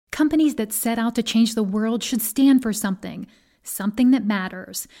Companies that set out to change the world should stand for something that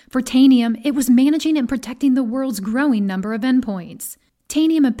matters. For Tanium, it was managing and protecting the world's growing number of endpoints.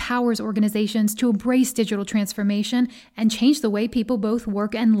 Tanium empowers organizations to embrace digital transformation and change the way people both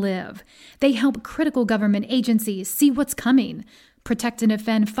work and live. They help critical government agencies see what's coming, protect and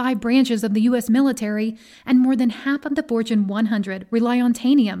defend 5 branches of the U.S. military, and more than half of the Fortune 100 rely on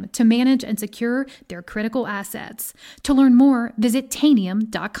Tanium to manage and secure their critical assets. To learn more, visit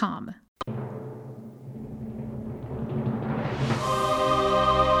Tanium.com.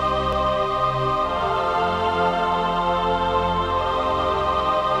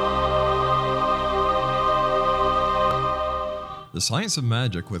 The Science of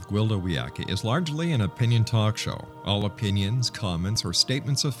Magic with Gwilda Wiyaka is largely an opinion talk show. All opinions, comments, or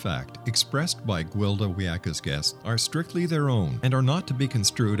statements of fact expressed by Gwilda Wiyaka's guests are strictly their own and are not to be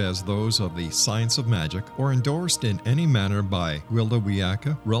construed as those of the Science of Magic or endorsed in any manner by Gwilda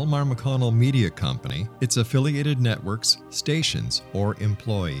Wiyaka, Relmar McConnell Media Company, its affiliated networks, stations, or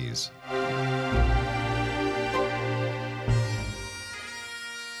employees.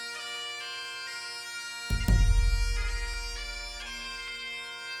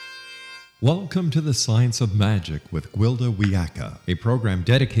 Welcome to the Science of Magic with Gwilda Wiyaka, a program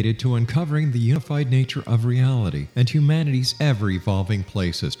dedicated to uncovering the unified nature of reality and humanity's ever-evolving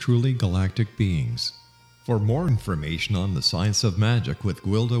place as truly galactic beings. For more information on the Science of Magic with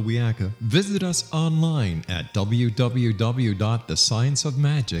Gwilda Wiyaka, visit us online at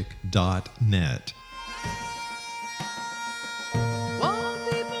www.thescienceofmagic.net.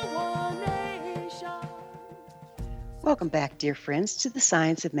 Welcome back, dear friends, to the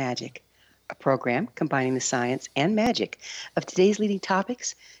Science of Magic, a program combining the science and magic of today's leading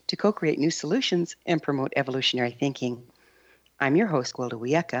topics to co-create new solutions and promote evolutionary thinking. I'm your host, Gwilda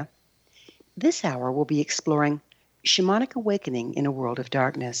Wiyaka. This hour we'll be exploring shamanic awakening in a world of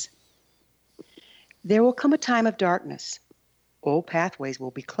darkness. There will come a time of darkness. Old pathways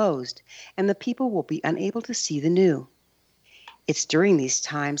will be closed, and the people will be unable to see the new. It's during these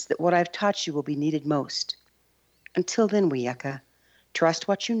times that what I've taught you will be needed most. Until then, Wiyaka, trust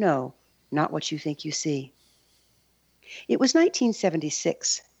what you know, not what you think you see. It was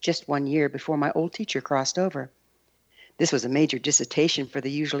 1976, just 1 year before my old teacher crossed over. This was a major dissertation for the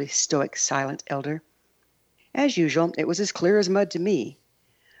usually stoic, silent elder. As usual, it was as clear as mud to me,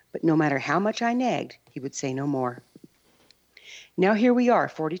 but no matter how much I nagged, he would say no more. Now here we are,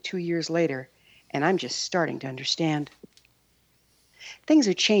 42 years later, and I'm just starting to understand. Things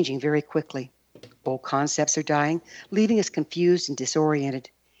are changing very quickly. Old concepts are dying, leaving us confused and disoriented.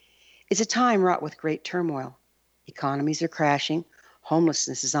 It's a time wrought with great turmoil. Economies are crashing,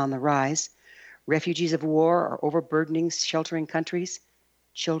 homelessness is on the rise, refugees of war are overburdening sheltering countries,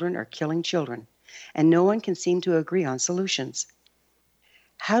 children are killing children, and no one can seem to agree on solutions.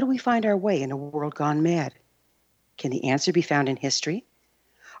 How do we find our way in a world gone mad? Can the answer be found in history?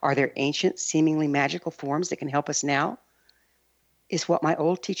 Are there ancient, seemingly magical forms that can help us now? Is what my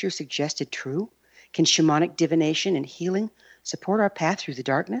old teacher suggested true? Can shamanic divination and healing support our path through the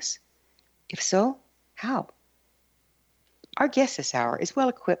darkness? If so, how? Our guest this hour is well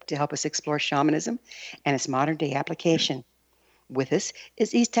equipped to help us explore shamanism and its modern-day application. With us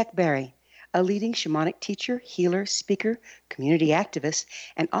is Itzhak Beery, a leading shamanic teacher, healer, speaker, community activist,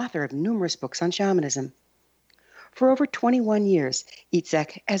 and author of numerous books on shamanism. For over 21 years,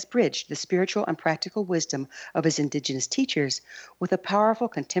 Itzhak has bridged the spiritual and practical wisdom of his indigenous teachers with a powerful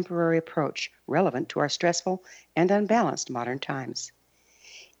contemporary approach relevant to our stressful and unbalanced modern times.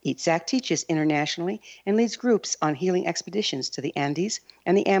 Itzhak teaches internationally and leads groups on healing expeditions to the Andes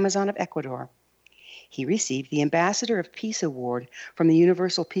and the Amazon of Ecuador. He received the Ambassador of Peace Award from the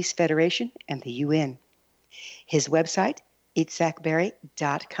Universal Peace Federation and the UN. His website,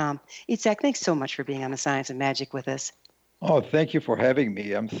 Itzhakbeery.com. Itzhak, thanks so much for being on the Science of Magic with us. Oh, thank you for having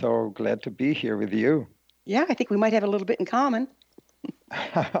me. I'm so glad to be here with you. Yeah, I think we might have a little bit in common.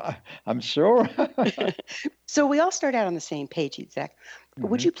 I'm sure. So we all start out on the same page, Itzhak. Mm-hmm.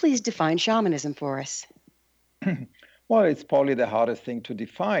 Would you please define shamanism for us? Well, it's probably the hardest thing to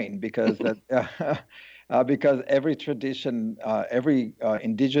define because because every tradition, every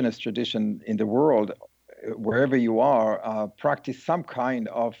indigenous tradition in the world, wherever you are, practice some kind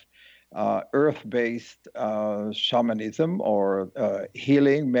of earth-based shamanism or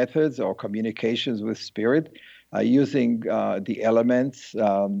healing methods or communications with spirit. Using the elements,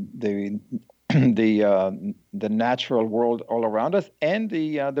 the natural world all around us, and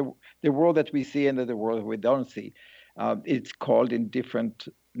the world that we see and the world we don't see. It's called in different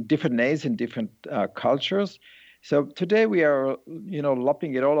names in different cultures. So today we are,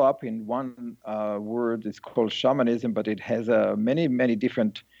 lopping it all up in one word. It's called shamanism, but it has many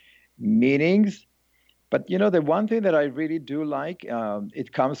different meanings. But the one thing that I really do like,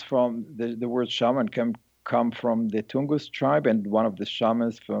 it comes from the word shaman come from the Tungus tribe, and one of the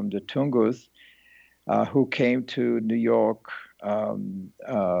shamans from the Tungus who came to New York, and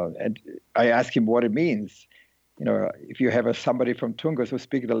I asked him what it means. If you have somebody from Tungus who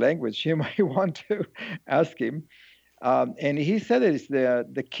speaks the language, you might want to ask him. And he said it's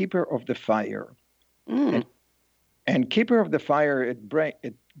the keeper of the fire. And keeper of the fire,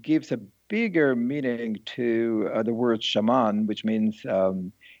 it gives a bigger meaning to the word shaman, which means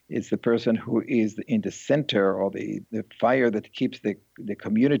it's the person who is in the center, or the fire that keeps the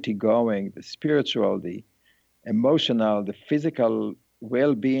community going, the spiritual, the emotional, the physical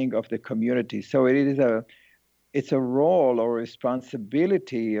well-being of the community. So it's a role or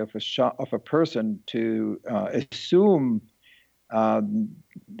responsibility of a person to assume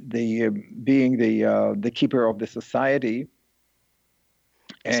being the keeper of the society,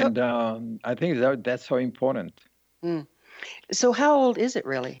 and I think that's so important. So how old is it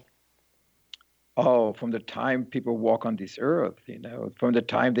really? Oh, from the time people walk on this earth, from the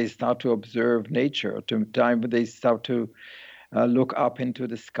time they start to observe nature, to the time they start to look up into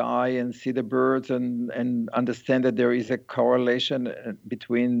the sky and see the birds and understand that there is a correlation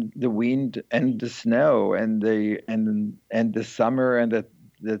between the wind and the snow and the summer, and that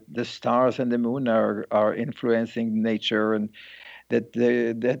the stars and the moon are influencing nature, and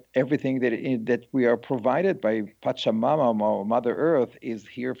that everything that we are provided by Pachamama, or Mother Earth, is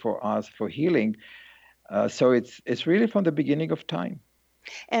here for us for healing. So it's really from the beginning of time.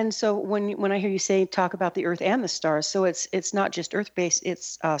 And so when I hear you talk about the Earth and the stars, so it's not just Earth-based,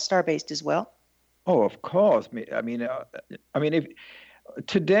 it's star-based as well? Oh, of course. I mean, if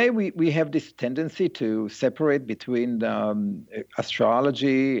today we have this tendency to separate between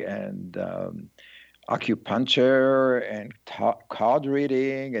astrology and acupuncture and card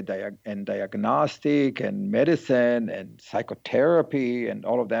reading and diagnostic and medicine and psychotherapy and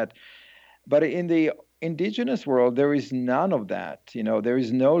all of that. But in the indigenous world, there is none of that. There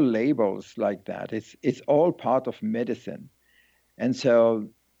is no labels like that. It's all part of medicine. And so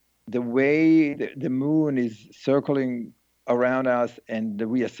the way the moon is circling around us and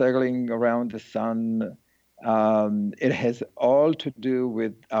we are circling around the sun, it has all to do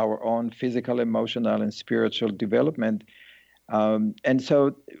with our own physical, emotional, and spiritual development. And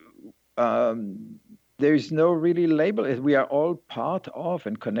so there is no really label. We are all part of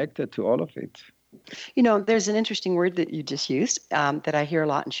and connected to all of it. There's an interesting word that you just used that I hear a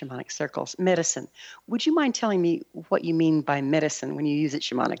lot in shamanic circles, medicine. Would you mind telling me what you mean by medicine when you use it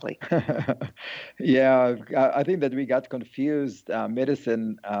shamanically? Yeah, I think that we got confused.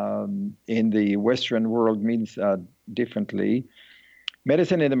 Medicine in the Western world means differently.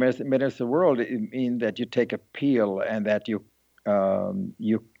 Medicine in the medicine world, it means that you take a pill and that you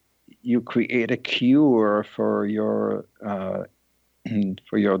create a cure for your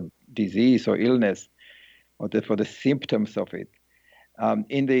disease or illness, or for the symptoms of it.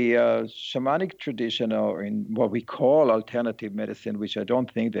 In the shamanic tradition, or in what we call alternative medicine, which I don't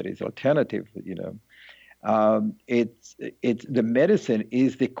think that is alternative, it's the medicine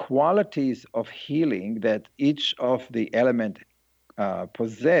is the qualities of healing that each of the element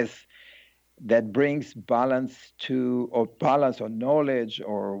possess, that brings balance or knowledge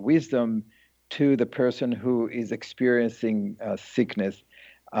or wisdom to the person who is experiencing sickness.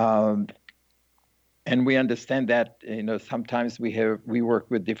 And we understand that sometimes we work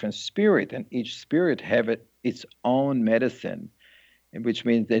with different spirit, and each spirit have its own medicine, which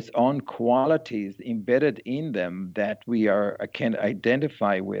means there's own qualities embedded in them that we can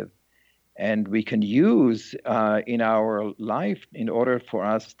identify with, and we can use in our life in order for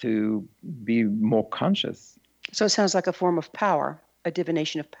us to be more conscious. So it sounds like a form of power, a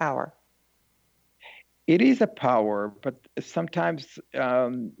divination of power. It is a power, but sometimes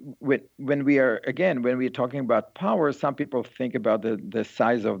when we are talking about power, some people think about the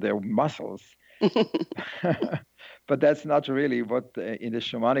size of their muscles. But that's not really what in the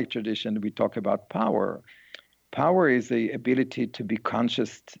shamanic tradition we talk about power. Power is the ability to be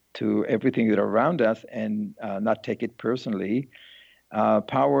conscious to everything that around us and not take it personally.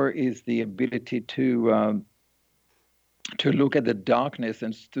 Power is the ability to look at the darkness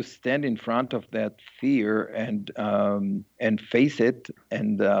and to stand in front of that fear and face it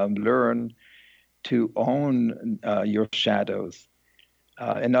and learn to own your shadows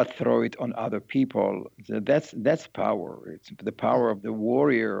and not throw it on other people. So that's power. It's the power of the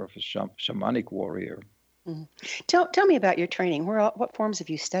warrior, of a shamanic warrior. Mm-hmm. Tell me about your training. What forms have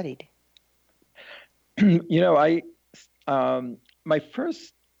you studied? My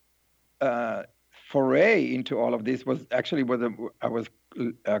first foray into all of this was actually when I was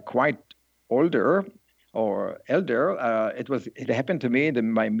quite older or elder. It happened to me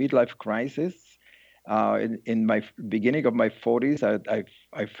in my midlife crisis. In my beginning of my 40s,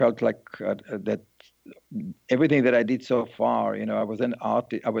 I felt like that everything that I did so far, I was an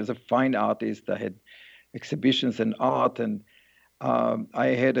artist. I was a fine artist. I had exhibitions in art, and I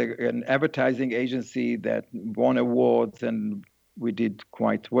had an advertising agency that won awards, and we did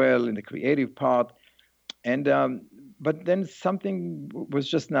quite well in the creative part. And but then something was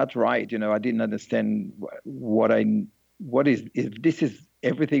just not right. I didn't understand what is if this is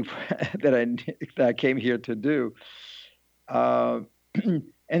everything that I came here to do.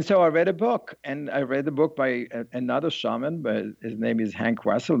 And so I read a book, and I read the book by another shaman, but his name is Hank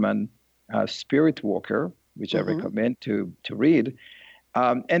Wasselman, Spirit Walker, which I recommend to read.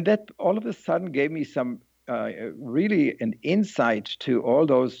 And that all of a sudden gave me some really an insight to all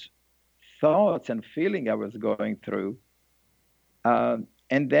those thoughts and feeling I was going through. And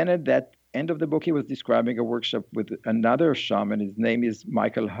then at that end of the book, he was describing a workshop with another shaman. His name is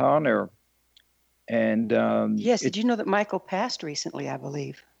Michael Harner. And yes, did you know that Michael passed recently, I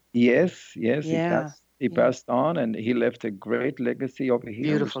believe? Yes, Yeah. He passed on, and he left a great legacy over here.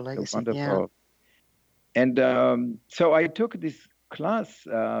 Beautiful legacy, wonderful. Yeah. And so I took this class,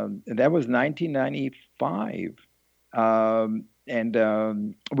 that was 1995, and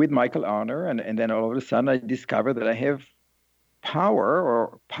with Michael Arner, and then all of a sudden I discovered that I have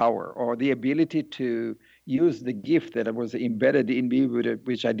power or the ability to use the gift that was embedded in me,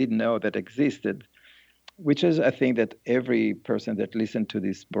 which I didn't know that existed, which is, I think, that every person that listened to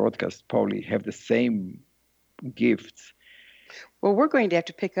this broadcast probably have the same gifts. Well, we're going to have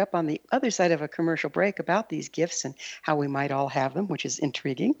to pick up on the other side of a commercial break about these gifts and how we might all have them, which is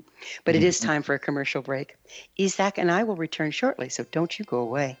intriguing. But it is time for a commercial break. Itzhak and I will return shortly, so don't you go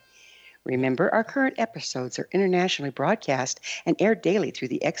away. Remember, our current episodes are internationally broadcast and aired daily through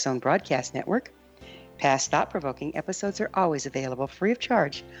the TSOM broadcast network. Past thought-provoking episodes are always available free of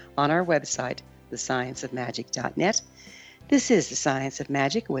charge on our website, thescienceofmagic.net. This is The Science of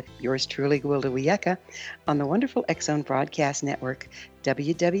Magic with yours truly, Gwilda Wiyaka, on the wonderful TSOM broadcast network,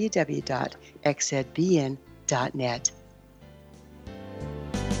 www.xzbn.net.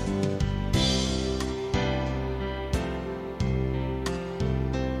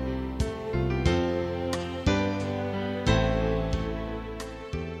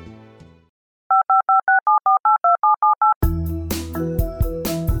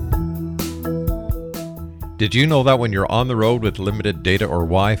 Did you know that when you're on the road with limited data or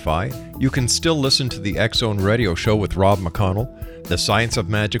Wi-Fi, you can still listen to the X-Zone radio show with Rob McConnell, The Science of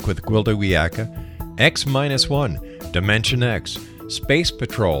Magic with Gwilda Wiyaka, X-1, Dimension X, Space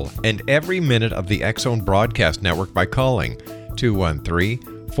Patrol, and every minute of the X-Zone broadcast network by calling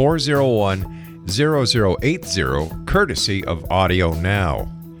 213-401-0080, courtesy of Audio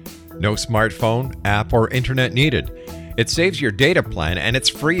Now. No smartphone, app, or internet needed. It saves your data plan, and it's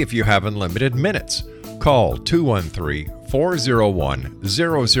free if you have unlimited minutes. Call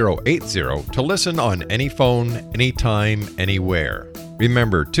 213-401-0080 to listen on any phone, anytime, anywhere.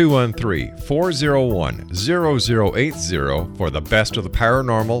 Remember 213-401-0080 for the best of the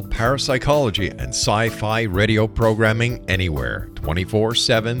paranormal, parapsychology, and sci-fi radio programming anywhere,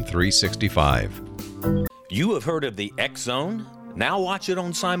 24/7, 365. You have heard of the X-Zone? Now watch it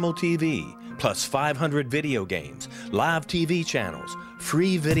on Simul TV, plus 500 video games, live TV channels,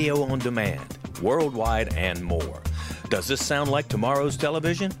 free video on demand, worldwide, and more. Does this sound like tomorrow's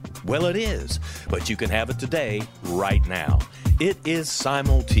television? Well, it is, but you can have it today, right now. It is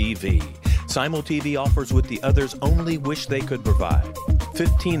Simul TV. Simul TV offers what the others only wish they could provide.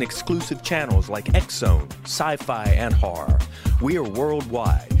 15 exclusive channels like X-Zone, sci-fi, and horror. We are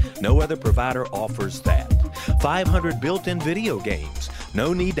worldwide. No other provider offers that. 500 built-in video games.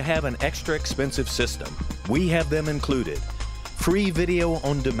 No need to have an extra expensive system. We have them included. Free video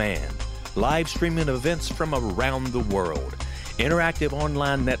on demand. Live streaming events from around the world. Interactive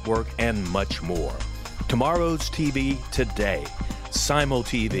online network, and much more. Tomorrow's TV today. Simul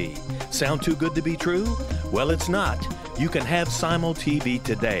TV. Sound too good to be true? Well, it's not. You can have Simul TV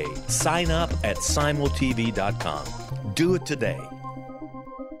today. Sign up at simultv.com. Do it today.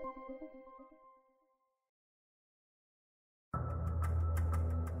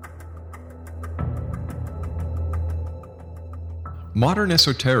 Modern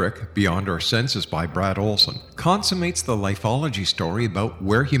Esoteric, Beyond Our Senses by Brad Olson, consummates the lifeology story about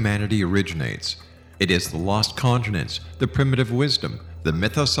where humanity originates. It is the lost continents, the primitive wisdom, the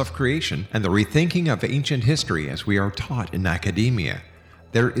mythos of creation, and the rethinking of ancient history as we are taught in academia.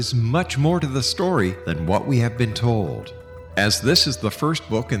 There is much more to the story than what we have been told. As this is the first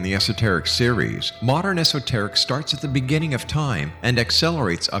book in the esoteric series, modern esoteric starts at the beginning of time and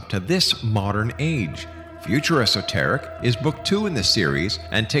accelerates up to this modern age. Future Esoteric is book 2 in the series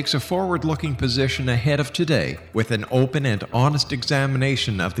and takes a forward-looking position ahead of today with an open and honest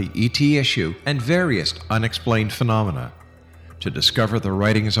examination of the ET issue and various unexplained phenomena. To discover the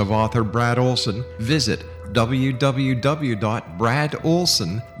writings of author Brad Olson, visit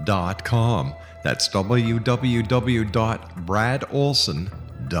www.bradolson.com. That's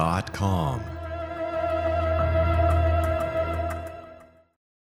www.bradolson.com.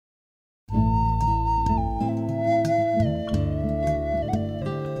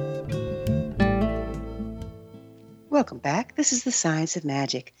 Welcome back. This is The Science of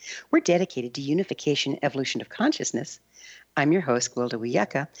Magic. We're dedicated to unification and evolution of consciousness. I'm your host, Gwilda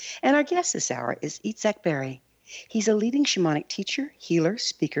Wiyaka, and our guest this hour is Itzhak Beery. He's a leading shamanic teacher, healer,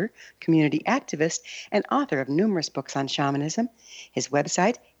 speaker, community activist, and author of numerous books on shamanism. His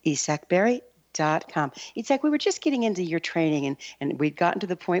website, itzhakbeery.com. Itzhak, we were just getting into your training, and we'd gotten to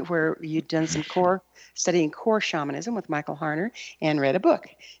the point where you'd done some studying core shamanism with Michael Harner and read a book.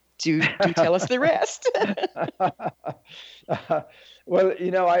 Do tell us the rest. Well,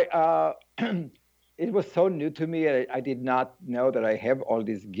 it was so new to me. I did not know that I have all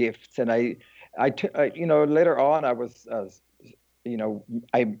these gifts, and I later on I was,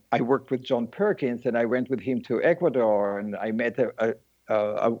 I worked with John Perkins, and I went with him to Ecuador, and I met a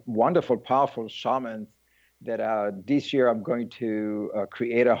wonderful, powerful shaman that this year I'm going to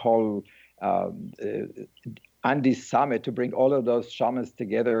create a whole Andes Summit to bring all of those shamans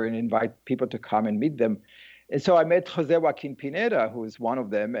together and invite people to come and meet them. And so I met Jose Joaquin Pineda, who is one of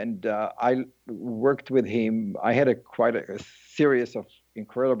them, and I worked with him. I had quite a series of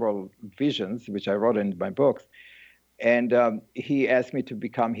incredible visions, which I wrote in my books. And he asked me to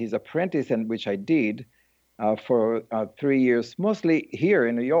become his apprentice, and which I did for 3 years, mostly here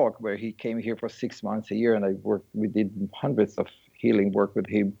in New York, where he came here for 6 months a year, and we did hundreds of healing work with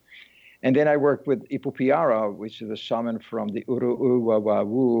him. And then I worked with Ipupiara, which is a shaman from the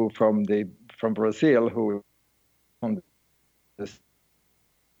Uruuwawu from Brazil, who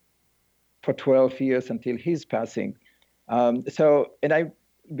for 12 years until his passing.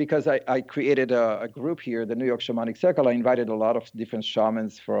 Because I created a group here, the New York Shamanic Circle, I invited a lot of different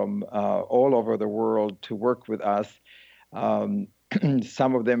shamans from all over the world to work with us. Some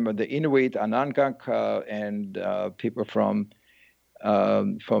of them are the Inuit, Anangak, and people from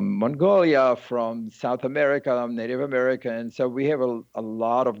Mongolia, from South America, Native America. And so we have a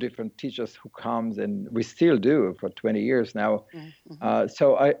lot of different teachers who comes, and we still do for 20 years now. Mm-hmm.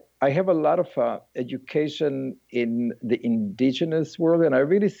 So I have a lot of education in the indigenous world, and I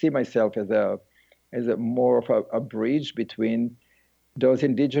really see myself as a more of a bridge between those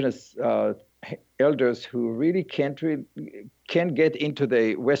indigenous elders who really can't get into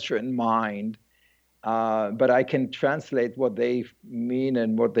the Western mind, but I can translate what they mean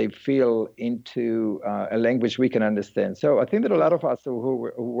and what they feel into a language we can understand. So I think that a lot of us who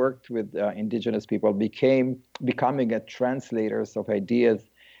worked with indigenous people becoming translators of ideas,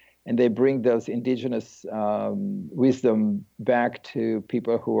 and they bring those indigenous wisdom back to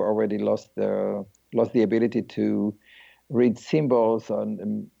people who already lost the ability to read symbols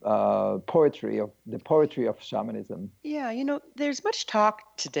and poetry of shamanism. Yeah, there's much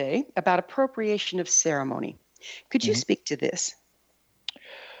talk today about appropriation of ceremony. Could you speak to this?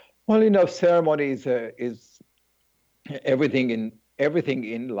 Well, ceremony is everything in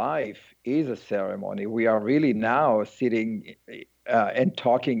life is a ceremony. We are really now sitting and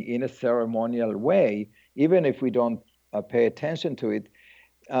talking in a ceremonial way, even if we don't pay attention to it.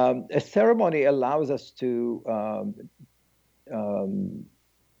 A ceremony allows us to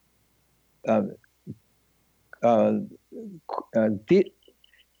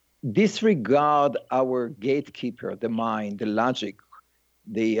disregard our gatekeeper, the mind, the logic,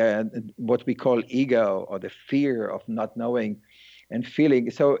 what we call ego, or the fear of not knowing and feeling.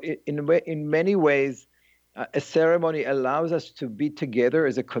 So in many ways, a ceremony allows us to be together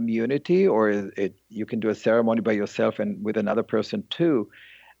as a community, or you can do a ceremony by yourself and with another person too,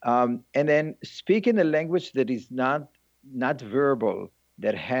 and then speak in a language that is not verbal,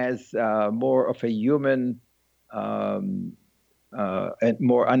 that has more of a human and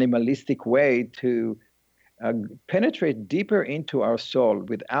more animalistic way to penetrate deeper into our soul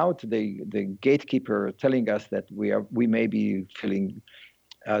without the gatekeeper telling us that we may be feeling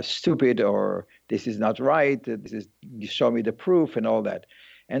stupid, or this is not right, show me the proof and all that.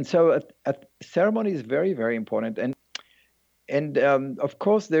 And so a ceremony is very, very important. And of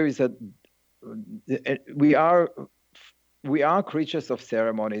course there is we are we are creatures of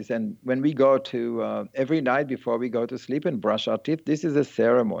ceremonies, and when we go to every night before we go to sleep and brush our teeth, this is a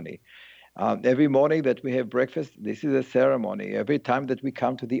ceremony. Every morning that we have breakfast, this is a ceremony. Every time that we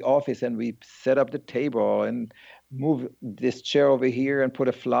come to the office and we set up the table and move this chair over here and put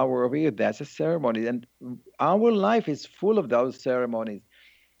a flower over here, that's a ceremony. And our life is full of those ceremonies.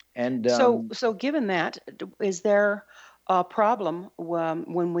 And so given that, is there a problem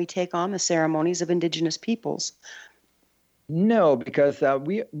when we take on the ceremonies of indigenous peoples? No, because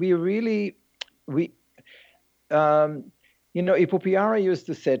we really Ipupiara used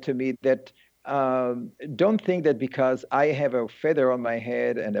to say to me that don't think that because I have a feather on my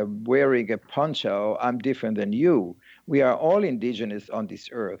head and I'm wearing a poncho, I'm different than you. We are all indigenous on this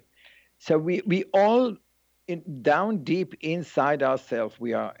earth. So we all, down deep inside ourselves,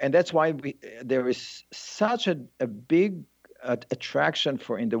 we are. And that's why there is such a big attraction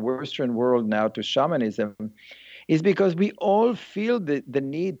in the Western world now to shamanism, is because we all feel the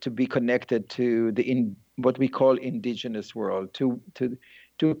need to be connected to what we call indigenous world, to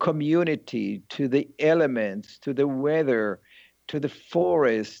community, to the elements, to the weather, to the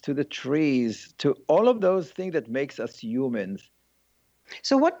forest, to the trees, to all of those things that makes us humans.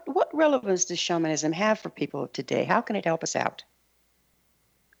 So what relevance does shamanism have for people of today? How can it help us out?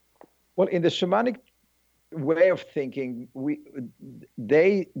 Well, in the shamanic way of thinking,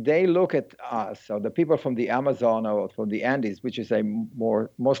 they look at us, or the people from the Amazon or from the Andes, which is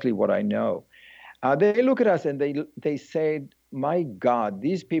mostly what I know. They look at us and they say, "My God,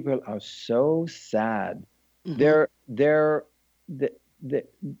 these people are so sad. Mm-hmm.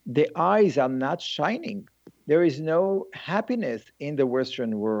 The eyes are not shining. There is no happiness in the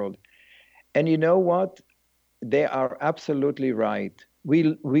Western world." And you know what? They are absolutely right.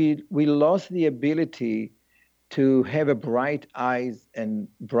 We lost the ability to have a bright eyes and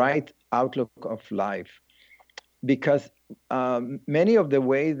bright outlook of life, because many of the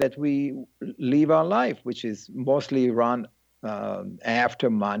ways that we live our life, which is mostly run after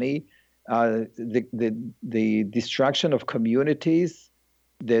money, the destruction of communities,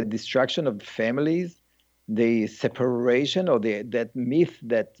 the destruction of families, the separation, or that myth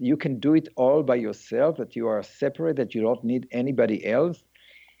that you can do it all by yourself, that you are separate, that you don't need anybody else,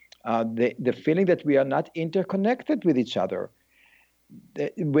 the feeling that we are not interconnected with each other.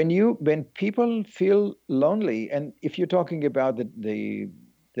 When people feel lonely, and if you're talking about the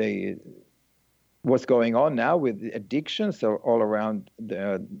what's going on now with addictions all around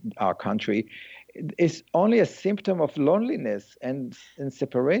our country, it's only a symptom of loneliness and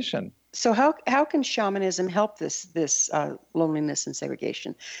separation. So how can shamanism help this loneliness and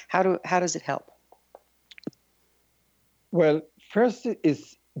segregation? How does it help? Well, first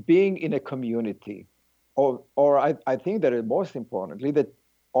is being in a community. Or I think that most importantly, that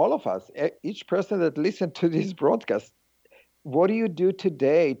all of us, each person that listens to this broadcast, what do you do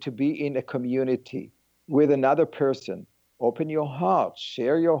today to be in a community with another person? Open your heart,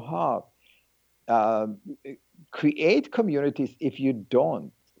 share your heart, create communities if you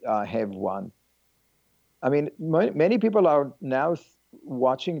don't have one. I mean, many people are now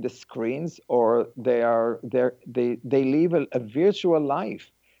watching the screens, or they live a virtual life.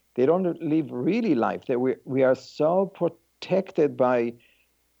 They don't live really life. We are so protected by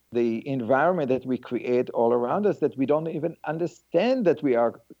the environment that we create all around us that we don't even understand that we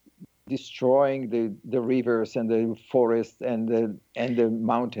are destroying the rivers and the forests and the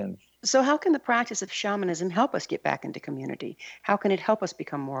mountains. So how can the practice of shamanism help us get back into community? How can it help us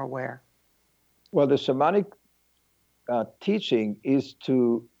become more aware? Well, the shamanic teaching is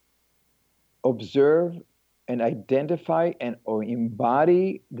to observe and identify or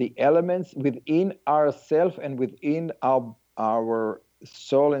embody the elements within ourselves and within our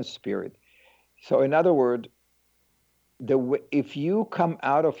soul and spirit. So in other words, if you come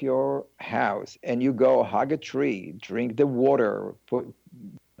out of your house and you go hug a tree, drink the water,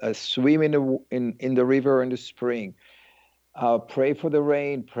 swim in the river in the spring, pray for the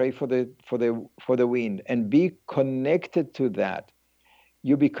rain, pray for the wind, and be connected to that,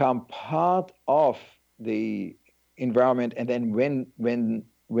 you become part of the environment. And then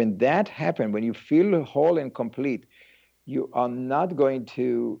when that happens, when you feel whole and complete, you are not going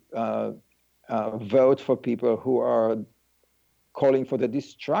to vote for people who are calling for the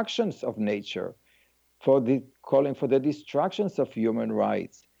destructions of nature, calling for the destructions of human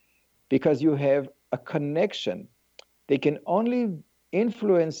rights, because you have a connection. They can only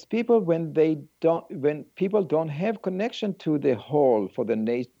influence people when people don't have connection to the whole, for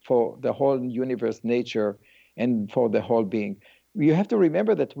the whole universe, nature, and for the whole being. You have to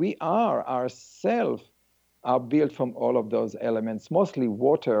remember that we are ourselves built from all of those elements, mostly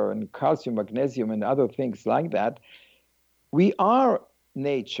water and calcium, magnesium, and other things like that. We are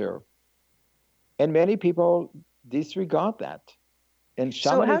nature, and many people disregard that. And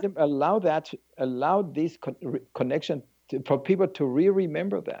shamanism allowed this connection for people to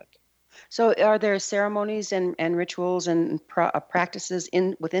remember that. So are there ceremonies and rituals and practices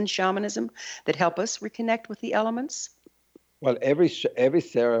within shamanism that help us reconnect with the elements? Well, every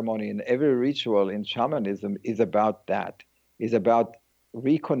ceremony and every ritual in shamanism is about that, is about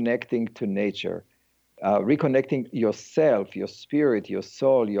reconnecting to nature, reconnecting yourself, your spirit, your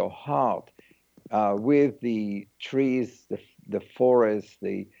soul, your heart, with the trees, the forest,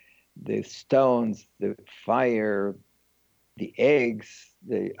 the stones, the fire, the eggs,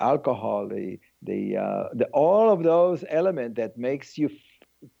 the alcohol, the all of those elements that makes you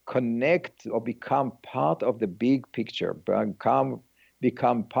connect or become part of the big picture,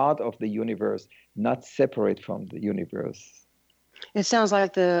 become part of the universe, not separate from the universe. It sounds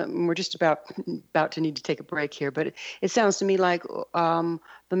like we're just about to need to take a break here, but it sounds to me like the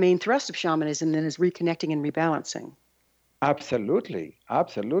main thrust of shamanism then is reconnecting and rebalancing. Absolutely.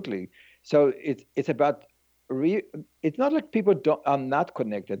 So it's about it's not like people are not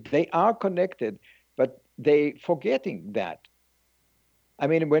connected. They are connected, but they forgetting that. I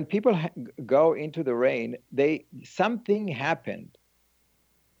mean, when people go into the rain, something happened.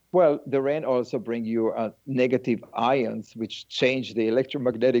 Well, the rain also brings you negative ions, which change the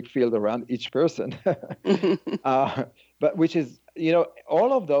electromagnetic field around each person. But which is,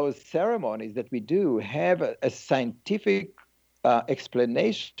 all of those ceremonies that we do have a scientific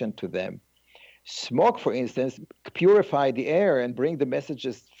explanation to them. Smoke, for instance, purify the air and bring the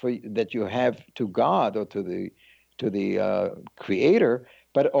messages that you have to God or to the Creator.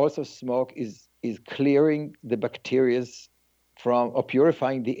 But also, smoke is clearing the bacteria or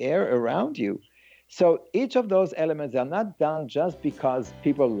purifying the air around you. So each of those elements are not done just because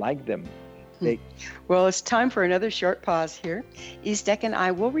people like them. Well, it's time for another short pause here. Itzhak and I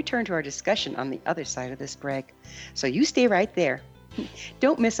will return to our discussion on the other side of this break. So you stay right there.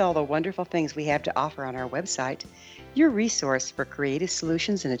 Don't miss all the wonderful things we have to offer on our website, your resource for creative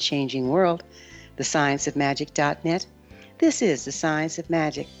solutions in a changing world, thescienceofmagic.net. This is The Science of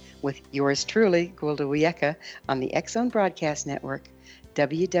Magic with yours truly, Gwilda Wiyaka, on the X-Zone Broadcast Network,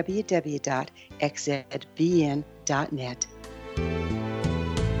 www.xzbn.net.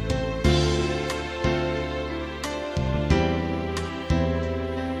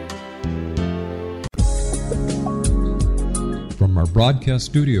 From our broadcast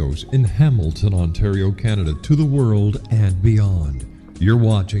studios in Hamilton, Ontario, Canada, to the world and beyond, you're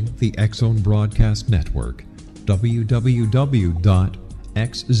watching the X-Zone Broadcast Network, www.xzbn.net.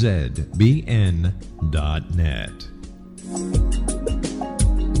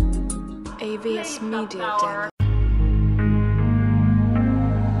 AVS Media Demo.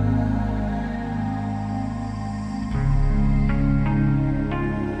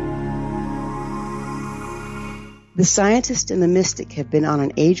 The scientist and the mystic have been on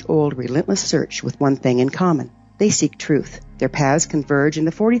an age-old, relentless search with one thing in common. They seek truth. Their paths converge in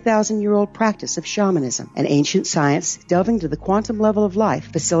the 40,000-year-old practice of shamanism, an ancient science delving to the quantum level of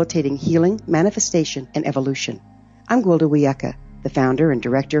life, facilitating healing, manifestation, and evolution. I'm Gwilda Wiyaka, the founder and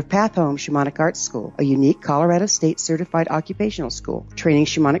director of Path Home Shamanic Arts School, a unique Colorado State certified occupational school, training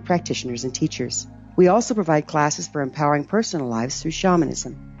shamanic practitioners and teachers. We also provide classes for empowering personal lives through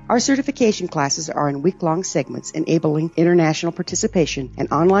shamanism. Our certification classes are in week-long segments enabling international participation, and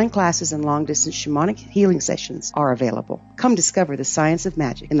online classes and long-distance shamanic healing sessions are available. Come discover the science of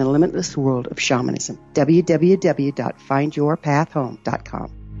magic in the limitless world of shamanism.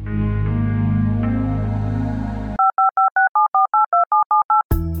 www.findyourpathhome.com.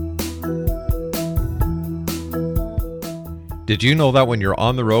 Did you know that when you're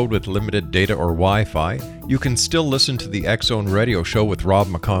on the road with limited data or Wi-Fi, you can still listen to the X-Zone radio show with Rob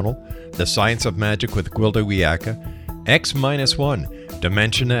McConnell, The Science of Magic with Gwilda Wiyaka, X-1,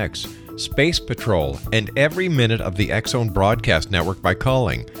 Dimension X, Space Patrol, and every minute of the X-Zone broadcast network by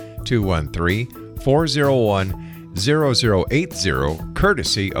calling 213-401-0080,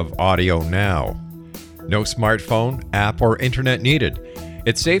 courtesy of Audio Now. No smartphone, app, or internet needed.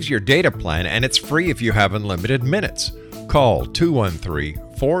 It saves your data plan and it's free if you have unlimited minutes. Call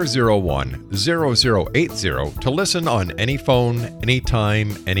 213-401-0080 to listen on any phone,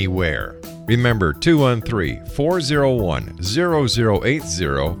 anytime, anywhere. Remember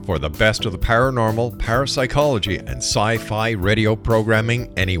 213-401-0080 for the best of the paranormal, parapsychology, and sci-fi radio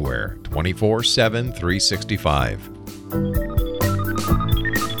programming anywhere, 24/7, 365.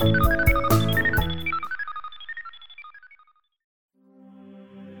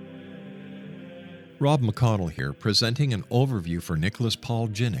 Rob McConnell here, presenting an overview for Nicholas Paul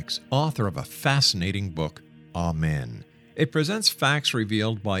Jennings, author of a fascinating book, Amen. It presents facts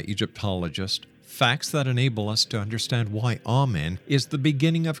revealed by Egyptologists, facts that enable us to understand why Amen is the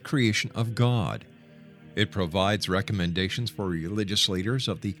beginning of creation of God. It provides recommendations for religious leaders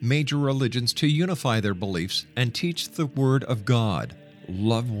of the major religions to unify their beliefs and teach the Word of God.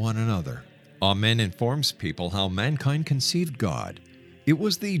 Love one another. Amen informs people how mankind conceived God. It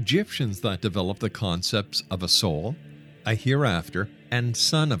was the Egyptians that developed the concepts of a soul, a hereafter, and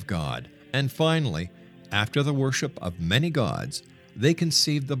Son of God. And finally, after the worship of many gods, they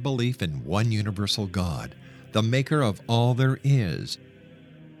conceived the belief in one universal God, the maker of all there is.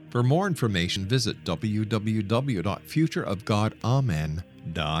 For more information, visit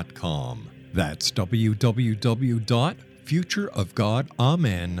www.futureofgodamen.com. That's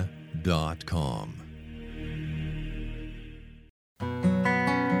www.futureofgodamen.com.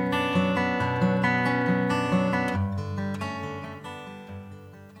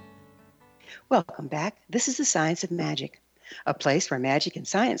 Welcome back. This is the Science of Magic, a place where magic and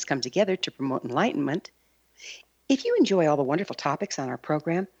science come together to promote enlightenment. If you enjoy all the wonderful topics on our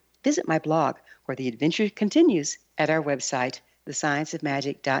program, visit my blog, where the adventure continues, at our website,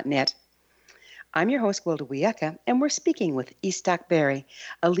 thescienceofmagic.net. I'm your host, Gwilda Wiyaka, and we're speaking with Itzhak Beery,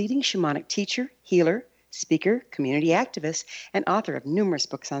 a leading shamanic teacher, healer, speaker, community activist, and author of numerous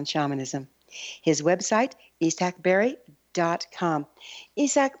books on shamanism. His website, itzhakbeery.com.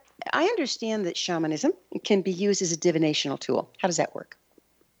 Itzhak, I understand that shamanism can be used as a divinational tool. How does that work?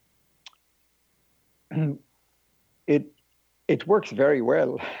 It works very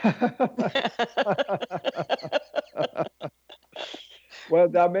well. Well,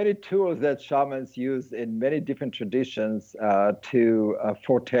 there are many tools that shamans use in many different traditions to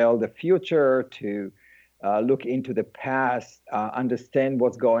foretell the future, to look into the past, understand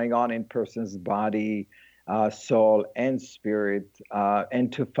what's going on in person's body, soul, and spirit,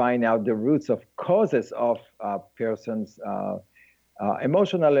 and to find out the roots of causes of person's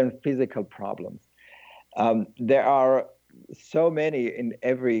emotional and physical problems. There are so many in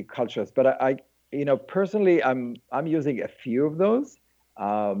every culture, but I personally, I'm using a few of those.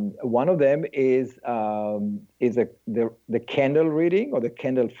 One of them is the candle reading, or the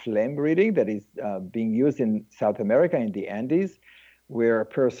candle flame reading, that is being used in South America, in the Andes, where a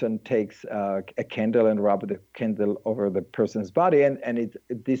person takes a candle and rubs the candle over the person's body, and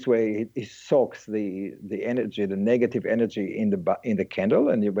this way it soaks the energy, the negative energy in the candle,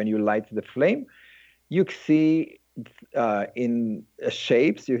 and when you light the flame, you see in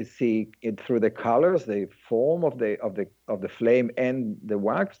shapes, you see it through the colors, the form of the flame and the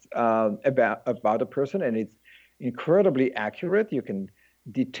wax about a person, and it's incredibly accurate. You can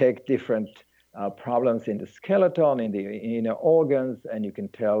detect different problems in the skeleton, in the inner organs, and you can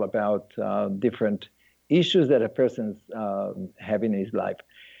tell about different issues that a person's having in his life.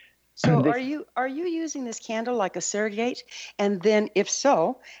 So are you using this candle like a surrogate? And then if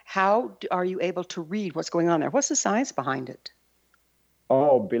so, how are you able to read what's going on there? What's the science behind it?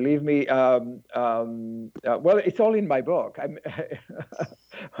 Oh, believe me. Well, it's all in my book.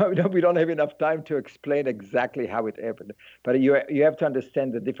 We don't have enough time to explain exactly how it happened. But you have to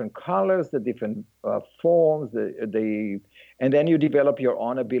understand the different colors, the different forms, and then you develop your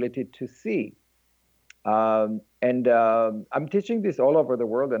own ability to see. I'm teaching this all over the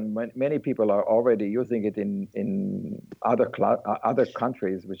world, and many people are already using it in other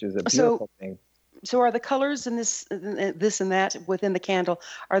countries, which is a beautiful thing. So are the colors in this and that within the candle,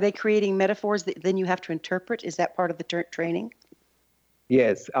 are they creating metaphors that then you have to interpret? Is that part of the training?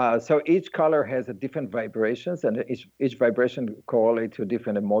 Yes. So each color has a different vibrations, and each vibration correlates to a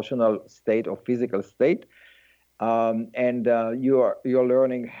different emotional state or physical state. You're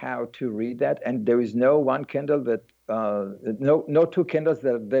learning how to read that, and there is no one candle that no two candles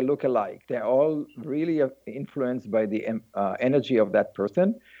that they look alike. They're all really influenced by the energy of that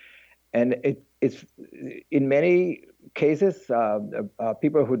person, and it's in many cases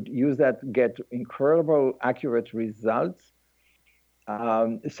people who use that get incredible accurate results.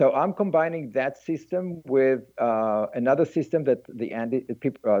 So I'm combining that system with another system that the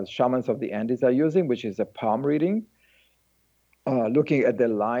shamans of the Andes are using, which is a palm reading, looking at the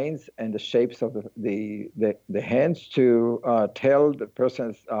lines and the shapes of the hands to tell the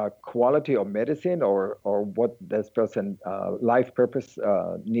person's quality of medicine or what this person's life purpose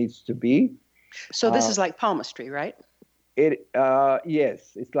needs to be. So this is like palmistry, right?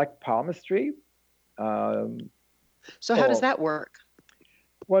 Yes, it's like palmistry. So how does that work?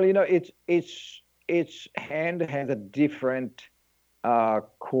 Well, each hand has a different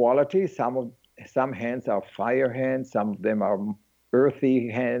quality. Some hands are fire hands, some of them are earthy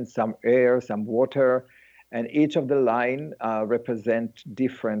hands, some air, some water, and each of the line represent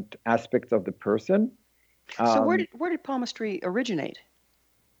different aspects of the person. So where did palmistry originate?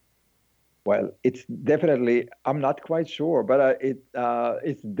 Well, it's definitely, I'm not quite sure, but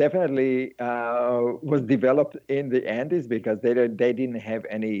it's definitely was developed in the Andes because they didn't have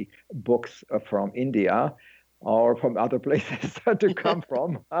any books from India or from other places to come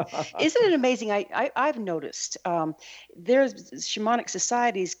from. Isn't it amazing? I've noticed there's shamanic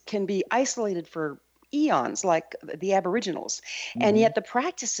societies can be isolated for eons, like the Aboriginals, and yet the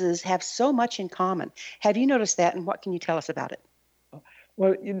practices have so much in common. Have you noticed that, and what can you tell us about it?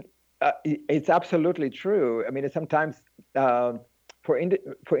 Well, it's absolutely true. I mean, sometimes, for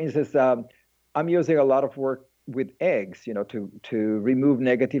instance, I'm using a lot of work with eggs, to remove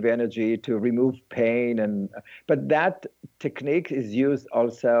negative energy, to remove pain, but that technique is used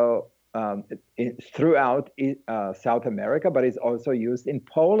also throughout South America, but it's also used in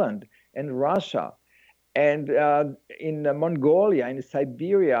Poland and Russia, and in Mongolia, in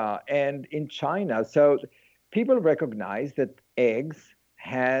Siberia, and in China. So people recognize that eggs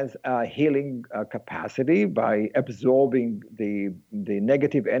has a healing capacity by absorbing the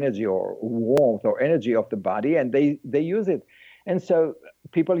negative energy or warmth or energy of the body, and they use it. And so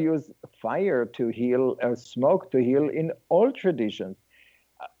people use fire to heal, smoke to heal in all traditions.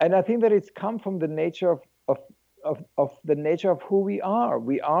 And I think that it's come from the nature of the nature of who we are.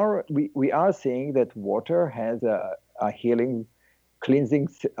 We are seeing that water has a healing, cleansing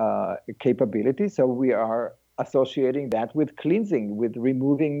capability. So we are associating that with cleansing, with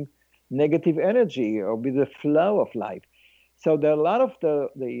removing negative energy, or with the flow of life. So there are a lot of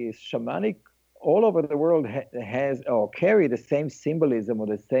the shamanic all over the world has or carry the same symbolism or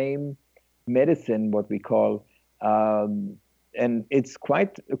the same medicine, what we call, and it's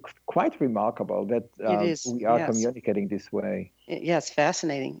quite remarkable that we are communicating this way. Yeah, it's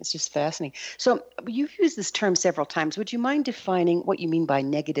fascinating. It's just fascinating. So you've used this term several times. Would you mind defining what you mean by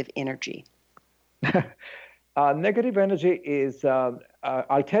negative energy? Negative energy is,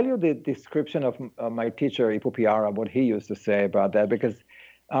 I'll tell you the description of my teacher, Ipupiara, what he used to say about that, because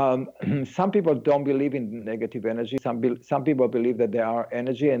some people don't believe in negative energy. Some people believe that there are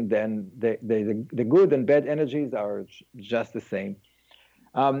energy, and then the good and bad energies are just the same.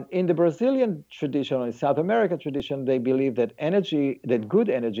 In the Brazilian tradition, or in South American tradition, they believe that good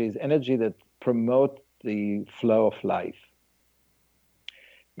energy is energy that promotes the flow of life,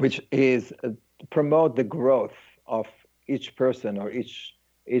 which is promote the growth of each person or each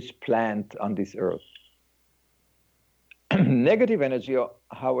plant on this earth. Negative energy,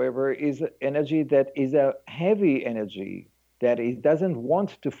 however, is energy that is a heavy energy, that it doesn't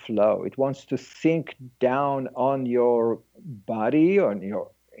want to flow. It wants to sink down on your body, on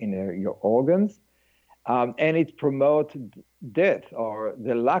your organs, and it promotes death or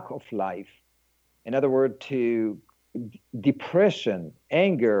the lack of life. In other words, to depression,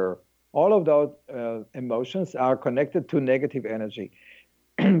 anger, all of those emotions are connected to negative energy.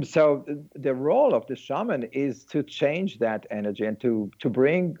 So the role of the shaman is to change that energy and to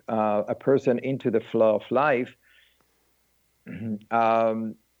bring a person into the flow of life. And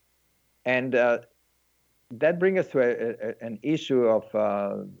that brings us to an issue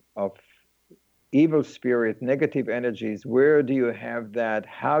of evil spirit, negative energies. Where do you have that?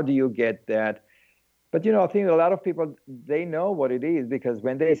 How do you get that? But, I think a lot of people, they know what it is, because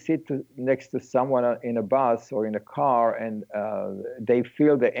when they sit next to someone in a bus or in a car, and they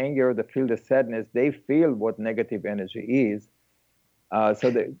feel the anger, they feel the sadness, they feel what negative energy is.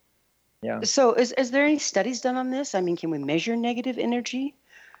 So is there any studies done on this? I mean, can we measure negative energy?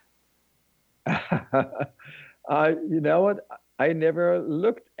 You know what? I never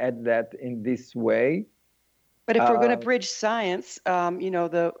looked at that in this way. But if we're going to bridge science,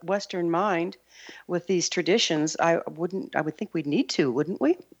 the Western mind with these traditions, I would think we'd need to, wouldn't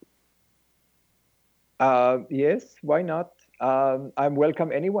we? Yes, why not? I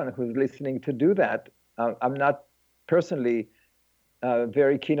welcome anyone who's listening to do that. I'm not personally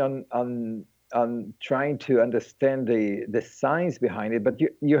very keen on trying to understand the science behind it, but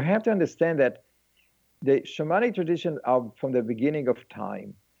you have to understand that the shamanic tradition are from the beginning of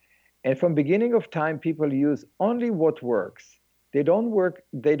time. And from beginning of time, people use only what works. They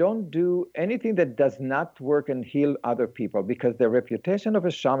don't do anything that does not work and heal other people, because the reputation of a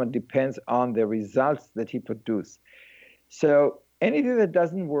shaman depends on the results that he produces. So anything that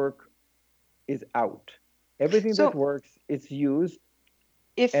doesn't work is out. Everything that works is used.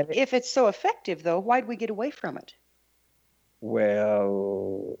 If it's so effective, though, why'd we get away from it?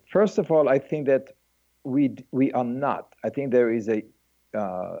 Well, first of all, I think that we are not. I think there is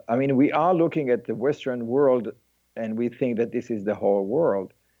we are looking at the Western world, and we think that this is the whole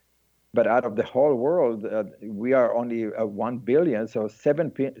world. But out of the whole world, we are only 1 billion. So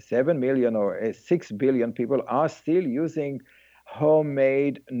 7 million or 6 billion people are still using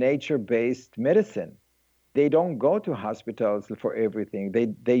homemade, nature-based medicine. They don't go to hospitals for everything.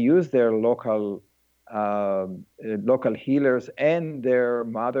 They use their local healers and their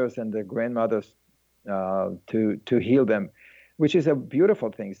mothers and their grandmothers to heal them, which is a beautiful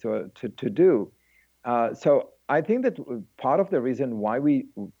thing to do. So I think that part of the reason why we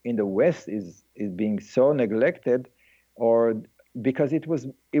in the West is being so neglected, or because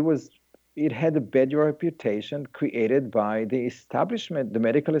it had a bad reputation created by the establishment, the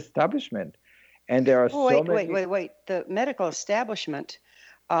medical establishment. And there are wait. The medical establishment,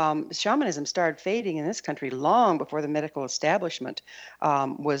 shamanism started fading in this country long before the medical establishment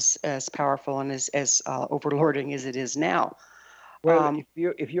was as powerful and as overlording as it is now. Well,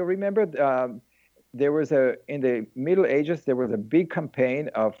 if you remember, there was in the Middle Ages, there was a big campaign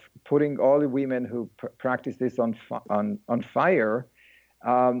of putting all the women who practice this on fire,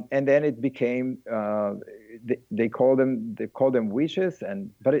 and then it became they call them witches,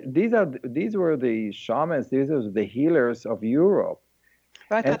 but these were the shamans, these were the healers of Europe.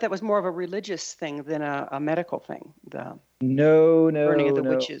 But I thought that was more of a religious thing than a medical thing. No, burning of the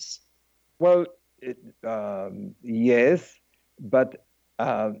witches. Well, yes, but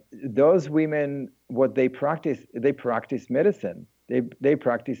those women, what they practice medicine. They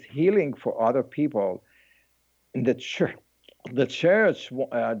practice healing for other people. In the church. The church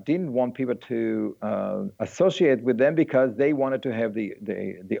didn't want people to associate with them because they wanted to have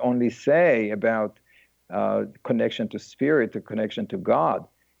the only say about connection to spirit, the connection to God.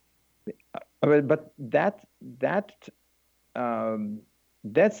 But that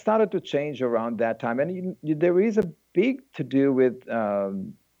started to change around that time, and there is a big to do with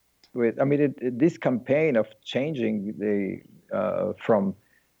this campaign of changing the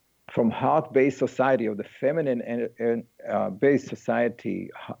from heart-based society, of the feminine and based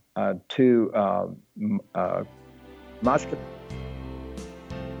society to masculine.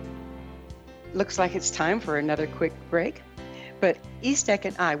 Looks like it's time for another quick break, but Itzhak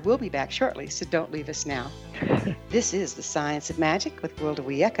and I will be back shortly, so don't leave us now. This is The Science of Magic with Gwilda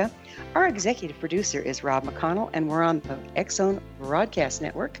Wiyaka. Our executive producer is Rob McConnell, and we're on the X-Zone Broadcast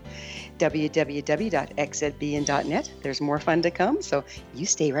Network, www.xzbn.net. There's more fun to come, so you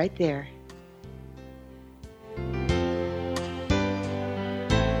stay right there.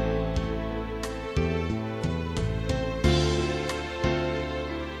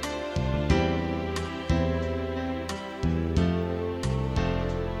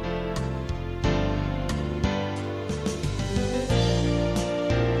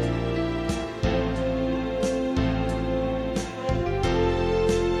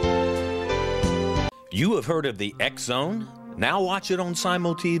 You have heard of the X-Zone? Now watch it on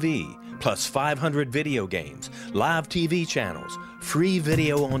Simul TV, plus 500 video games, live TV channels, free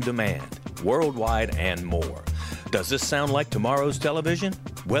video on demand, worldwide, and more. Does this sound like tomorrow's television?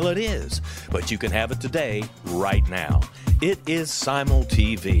 Well, it is, but you can have it today, right now. It is Simul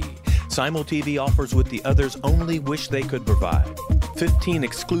TV. Simul TV offers what the others only wish they could provide. 15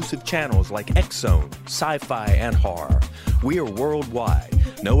 exclusive channels like X-Zone, sci-fi, and horror. We are worldwide.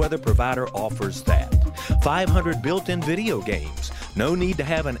 No other provider offers that. 500 built-in video games. No need to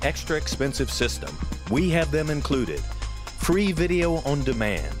have an extra expensive system. We have them included. Free video on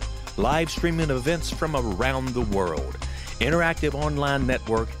demand. Live streaming events from around the world. Interactive online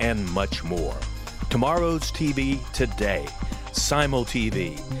network, and much more. Tomorrow's TV today. Simul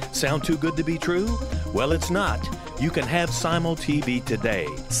TV. Sound too good to be true? Well, it's not. You can have Simul TV today.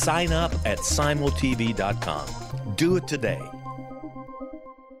 Sign up at simultv.com. Do it today.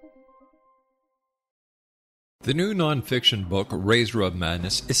 The new nonfiction book, Razor of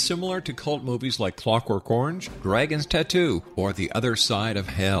Madness, is similar to cult movies like Clockwork Orange, Dragon's Tattoo, or The Other Side of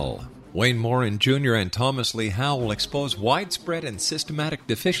Hell. Wayne Morin Jr. and Thomas Lee Howell expose widespread and systematic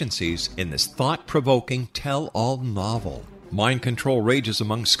deficiencies in this thought-provoking tell-all novel. Mind control rages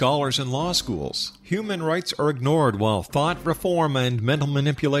among scholars in law schools. Human rights are ignored while thought reform and mental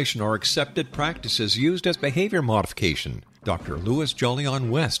manipulation are accepted practices used as behavior modification. Dr. Louis Jolyon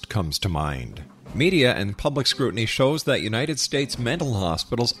West comes to mind. Media and public scrutiny shows that United States mental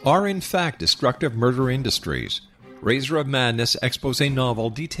hospitals are in fact destructive murder industries. Razor of Madness expose novel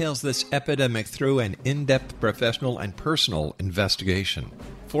details this epidemic through an in-depth professional and personal investigation.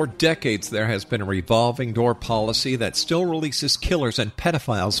 For decades, there has been a revolving door policy that still releases killers and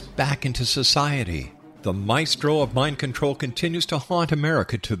pedophiles back into society. The maestro of mind control continues to haunt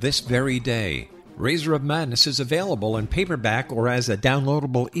America to this very day. Razor of Madness is available in paperback or as a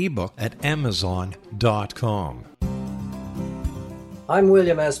downloadable ebook at Amazon.com. I'm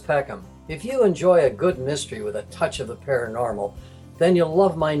William S. Peckham. If you enjoy a good mystery with a touch of the paranormal, then you'll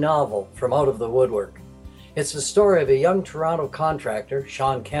love my novel, From Out of the Woodwork. It's the story of a young Toronto contractor,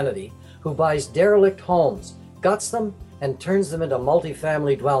 Sean Kennedy, who buys derelict homes, guts them, and turns them into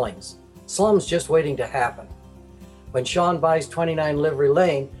multi-family dwellings. Slums just waiting to happen. When Sean buys 29 Livery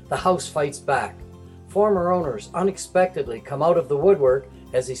Lane, the house fights back. Former owners unexpectedly come out of the woodwork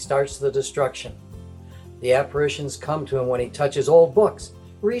as he starts the destruction. The apparitions come to him when he touches old books,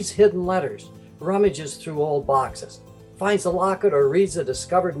 reads hidden letters, rummages through old boxes, finds a locket, or reads a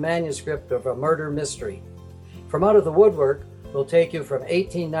discovered manuscript of a murder mystery. From Out of the Woodwork will take you from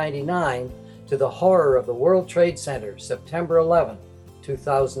 1899 to the horror of the World Trade Center, September 11,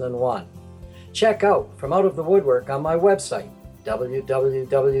 2001. Check out From Out of the Woodwork on my website,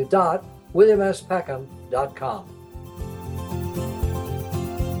 www.williamspeckham.com.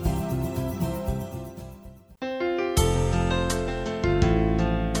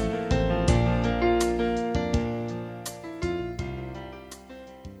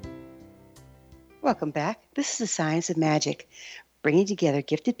 Welcome back. This is the Science of Magic, bringing together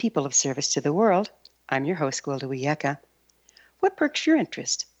gifted people of service to the world. I'm your host, Gwilda Wiyaka. What perks your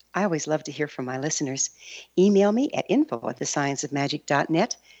interest? I always love to hear from my listeners. Email me at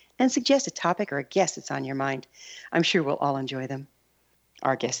info@thescienceofmagic.net and suggest a topic or a guest that's on your mind. I'm sure we'll all enjoy them.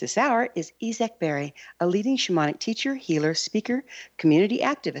 Our guest this hour is Itzhak Beery, a leading shamanic teacher, healer, speaker, community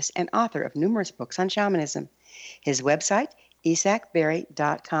activist, and author of numerous books on shamanism. His website,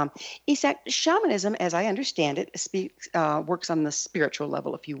 itzhakbeery.com. Itzhak, shamanism, as I understand it, works on the spiritual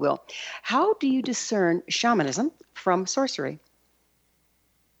level, if you will. How do you discern shamanism from sorcery?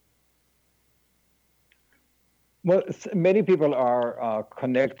 Well, many people are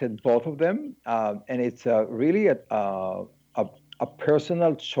connected, both of them, and it's really a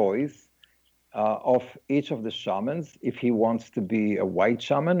personal choice of each of the shamans, if he wants to be a white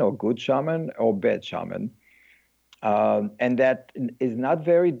shaman or good shaman or bad shaman. And that is not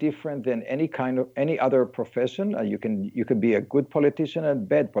very different than any other profession. You could be a good politician and a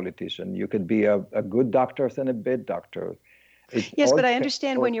bad politician. You could be a good doctor and a bad doctor. Yes, but I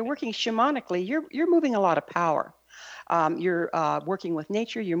understand when you're working shamanically, you're moving a lot of power. You're working with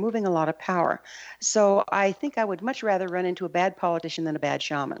nature. You're moving a lot of power. So I think I would much rather run into a bad politician than a bad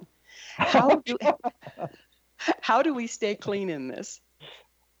shaman. How do we stay clean in this?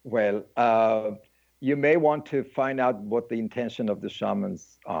 Well, you may want to find out what the intention of the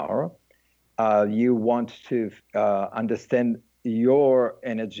shamans are. You want to understand your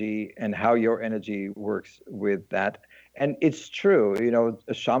energy and how your energy works with that. And it's true,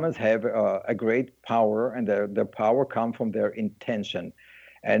 shamans have a great power, and their power comes from their intention.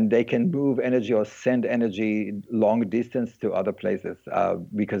 And they can move energy or send energy long distance to other places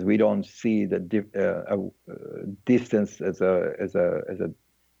because we don't see the distance as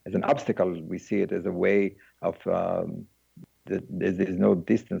an obstacle. We see it as a way of there's no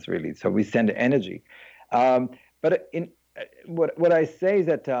distance really. So we send energy. But what I say is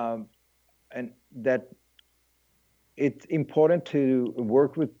that that it's important to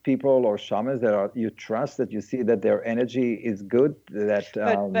work with people or shamans that you trust, that you see that their energy is good.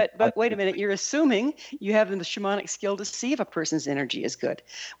 But wait a minute, you're assuming you have the shamanic skill to see if a person's energy is good.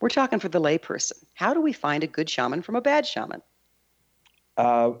 We're talking for the layperson. How do we find a good shaman from a bad shaman?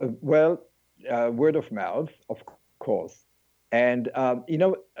 Word of mouth, of course. And,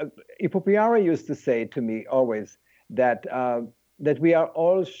 Ipopiara used to say to me always that we are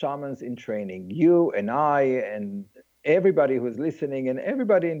all shamans in training, you and I and everybody who's listening and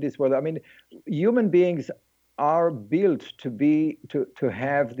everybody in this world. I mean, human beings are built to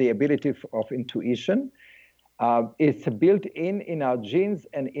have the ability of intuition. It's built in our genes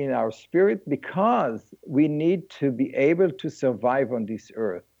and in our spirit because we need to be able to survive on this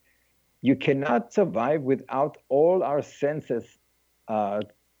earth. You cannot survive without all our senses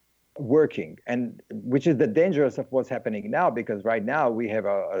working, and which is the dangerous of what's happening now, because right now we have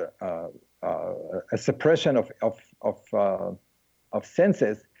a suppression of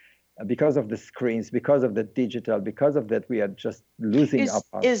senses because of the screens, because of the digital, because of that we are just losing up.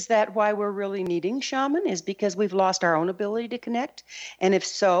 Is that why we're really needing shaman? Is because we've lost our own ability to connect? And if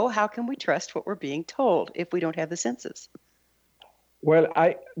so, how can we trust what we're being told if we don't have the senses? Well,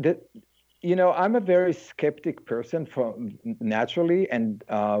 I'm a very skeptic person naturally, and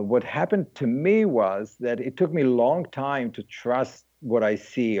what happened to me was that it took me a long time to trust what I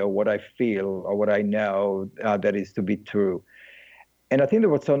see or what I feel or what I know that is to be true. And I think that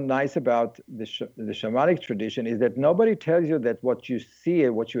what's so nice about the shamanic tradition is that nobody tells you that what you see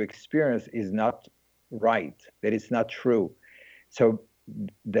and what you experience is not right, that it's not true. So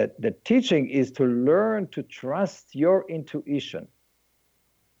that the teaching is to learn to trust your intuition.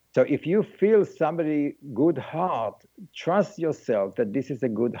 So if you feel somebody good heart, trust yourself that this is a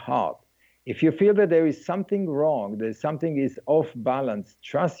good heart. If you feel that there is something wrong, that something is off balance,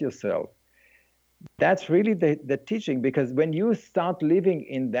 trust yourself. That's really the teaching, because when you start living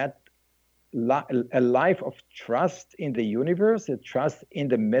in that a life of trust in the universe, a trust in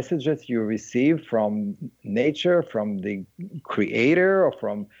the messages you receive from nature, from the creator, or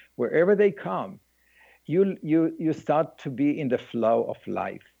from wherever they come, you start to be in the flow of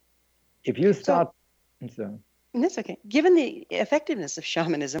life. If you start... That's okay. Given the effectiveness of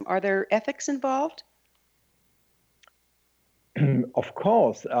shamanism, are there ethics involved? Of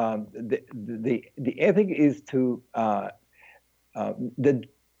course. The ethic is to...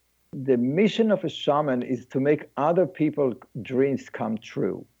 The mission of a shaman is to make other people's dreams come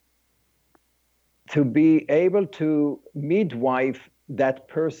true. To be able to midwife that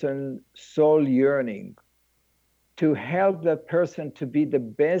person's soul yearning. To help that person to be the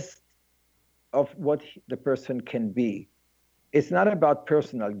best of what the person can be. It's not about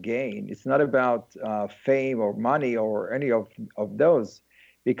personal gain. It's not about fame or money or any of those,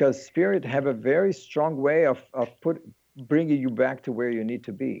 because spirit have a very strong way of bringing you back to where you need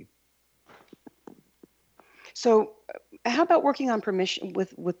to be. So how about working on permission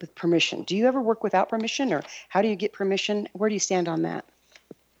with permission? Do you ever work without permission, or how do you get permission? Where do you stand on that?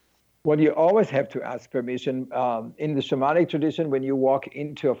 Well, you always have to ask permission. In the shamanic tradition, when you walk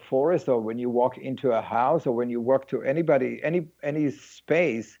into a forest, or when you walk into a house, or when you walk to any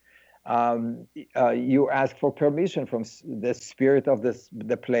space, you ask for permission from the spirit of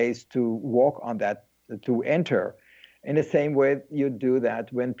the place to walk on that, to enter. In the same way you do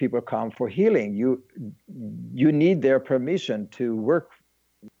that when people come for healing. You need their permission to work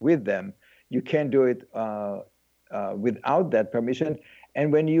with them. You can't do it without that permission.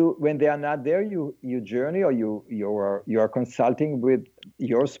 And when they are not there, you journey, or you are consulting with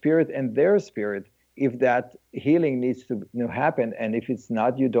your spirit and their spirit if that healing needs to happen, and if it's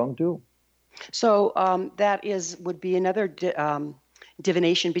not, you don't do. So that would be another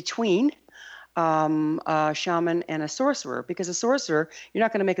divination between a shaman and a sorcerer, because a sorcerer, you're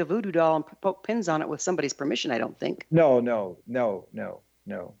not going to make a voodoo doll and poke pins on it with somebody's permission, I don't think. No.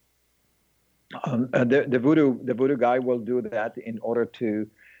 The voodoo guy will do that in order to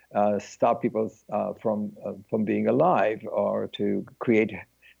stop people from being alive, or to create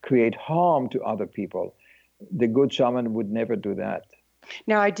harm to other people. The good shaman would never do that.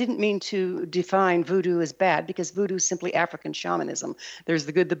 Now, I didn't mean to define voodoo as bad, because voodoo is simply African shamanism. There's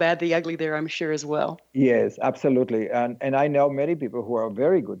the good, the bad, the ugly there, I'm sure, as well. Yes, absolutely. And I know many people who are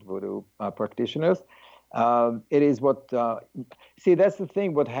very good voodoo practitioners. It is what... see, that's the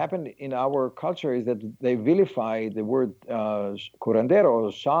thing. What happened in our culture is that they vilify the word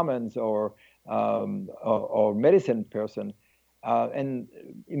curanderos, shamans, or medicine person. And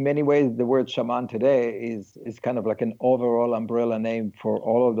in many ways, the word shaman today is kind of like an overall umbrella name for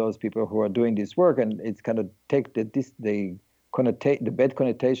all of those people who are doing this work, and it's kind of take the bad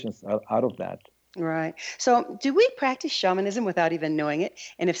connotations out of that. Right. So do we practice shamanism without even knowing it?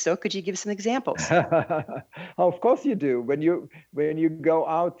 And if so, could you give some examples? Of course you do. When you go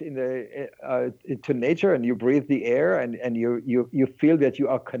out into nature and you breathe the air, and you feel that you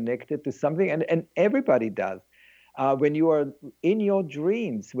are connected to something, and everybody does. When you are in your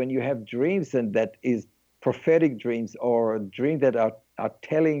dreams, when you have dreams, and that is prophetic dreams, or dreams that are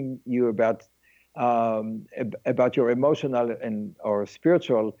telling you about your emotional or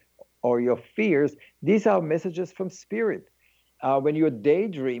spiritual or your fears, these are messages from spirit. When you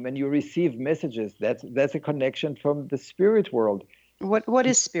daydream and you receive messages, that's a connection from the spirit world. What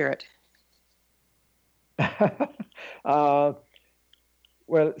is spirit? Well,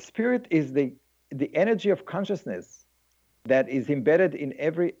 spirit is the energy of consciousness that is embedded in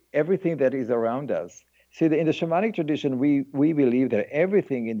everything that is around us. See, in the shamanic tradition, we believe that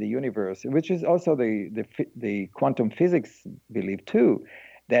everything in the universe, which is also the quantum physics belief too,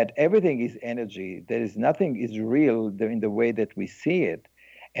 that everything is energy. Nothing is real in the way that we see it,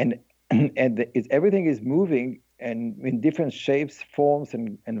 and everything is moving and in different shapes, forms,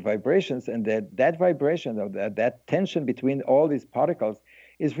 and vibrations, and that vibration, or that tension between all these particles,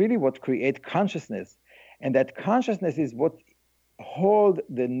 is really what creates consciousness, and that consciousness is what hold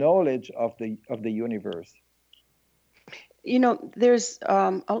the knowledge of the universe. You know, there's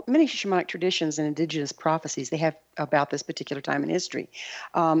many shamanic traditions and indigenous prophecies they have about this particular time in history.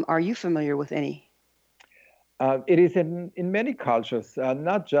 Are you familiar with any? It is in many cultures,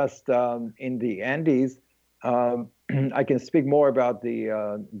 not just in the Andes. I can speak more about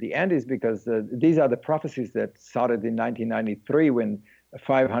the Andes, because these are the prophecies that started in 1993, when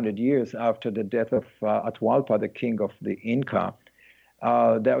 500 years after the death of Atahualpa, the king of the Inca.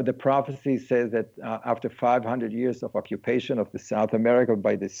 The prophecy says that after 500 years of occupation of the South America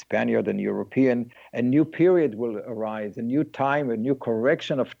by the Spaniard and European, a new period will arise, a new time, a new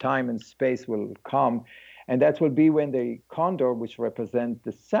correction of time and space will come. And that will be when the condor, which represents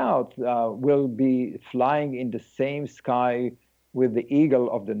the South, will be flying in the same sky with the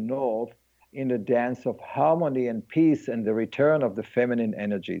eagle of the North in the dance of harmony and peace and the return of the feminine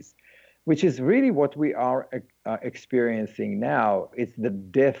energies, which is really what we are experiencing now. It's the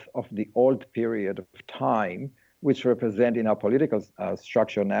death of the old period of time, which represent in our political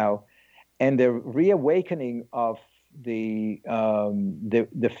structure now, and the reawakening of the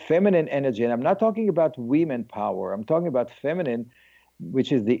feminine energy. And I'm not talking about women power. I'm talking about feminine,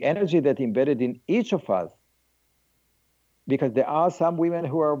 which is the energy that embedded in each of us. Because there are some women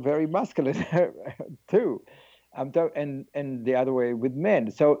who are very masculine too, and the other way with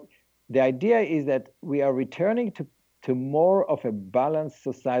men. So the idea is that we are returning to more of a balanced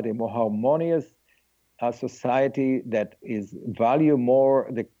society, more harmonious society that is value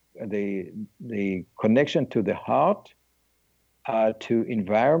more the connection to the heart, to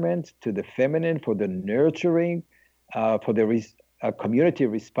environment, to the feminine, for the nurturing, for the community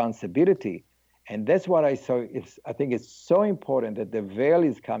responsibility. And that's what I saw. I think it's so important that the veil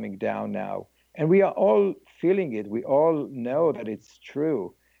is coming down now. And we are all feeling it. We all know that it's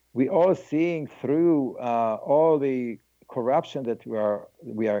true. We all seeing through all the corruption that we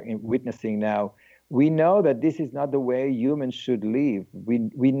are witnessing now. We know that this is not the way humans should live.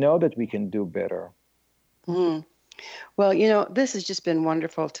 We know that we can do better. Mm. Well, you know, this has just been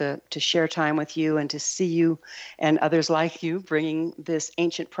wonderful to share time with you and to see you and others like you bringing this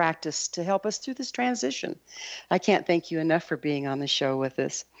ancient practice to help us through this transition. I can't thank you enough for being on the show with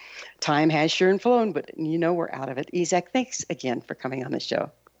us. Time has sure flown, but you know we're out of it. Itzhak, thanks again for coming on the show.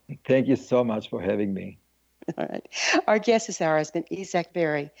 Thank you so much for having me. All right. Our guest this hour has been Itzhak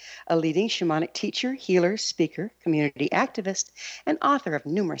Beery, a leading shamanic teacher, healer, speaker, community activist, and author of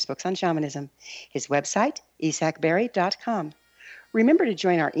numerous books on shamanism. His website, itzhakbeery.com. Remember to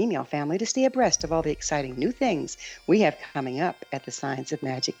join our email family to stay abreast of all the exciting new things we have coming up at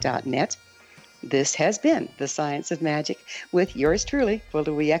thescienceofmagic.net. This has been The Science of Magic with yours truly, Gwilda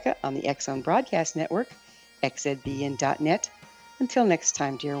Wiyaka, on the X-Zone Broadcast Network, xzbn.net. Until next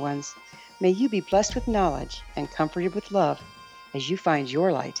time, dear ones, may you be blessed with knowledge and comforted with love as you find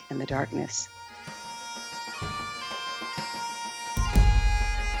your light in the darkness.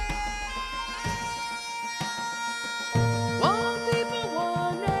 One people,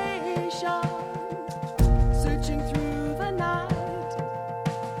 one nation, searching through the night.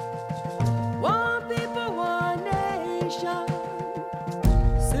 One people, one nation,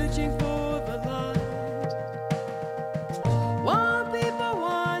 searching for the light. One people,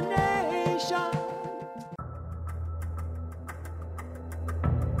 one nation.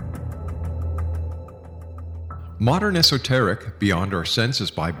 Modern Esoteric, Beyond Our Senses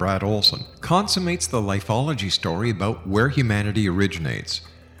by Brad Olson, consummates the lifeology story about where humanity originates.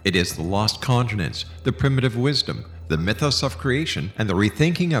 It is the lost continents, the primitive wisdom, the mythos of creation, and the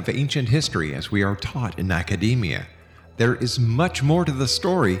rethinking of ancient history as we are taught in academia. There is much more to the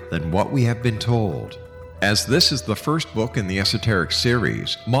story than what we have been told. As this is the first book in the Esoteric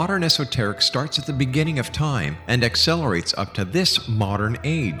series, Modern Esoteric starts at the beginning of time and accelerates up to this modern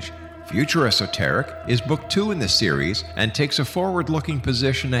age. Future Esoteric is book 2 in the series and takes a forward-looking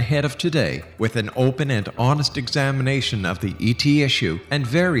position ahead of today with an open and honest examination of the ET issue and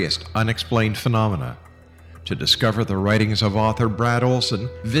various unexplained phenomena. To discover the writings of author Brad Olson,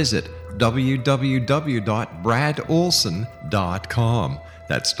 visit www.bradolson.com.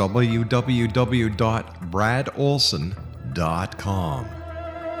 That's www.bradolson.com.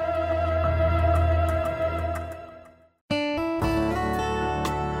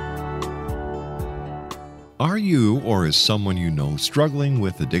 Are you or is someone you know struggling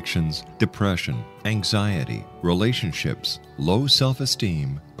with addictions, depression, anxiety, relationships, low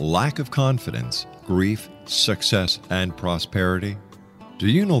self-esteem, lack of confidence, grief, success, and prosperity? Do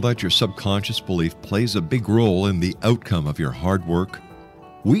you know that your subconscious belief plays a big role in the outcome of your hard work?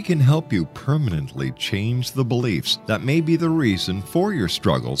 We can help you permanently change the beliefs that may be the reason for your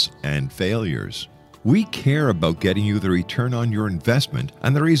struggles and failures. We care about getting you the return on your investment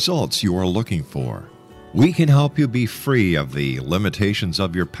and the results you are looking for. We can help you be free of the limitations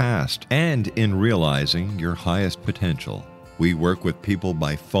of your past and in realizing your highest potential. We work with people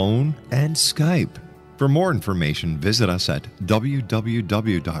by phone and Skype. For more information, visit us at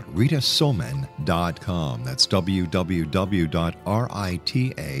www.ritasoman.com. That's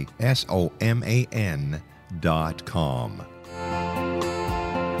www.ritasoman.com.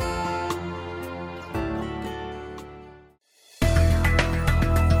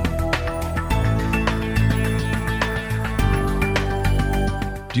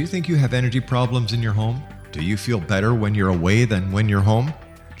 Do you think you have energy problems in your home? Do you feel better when you're away than when you're home?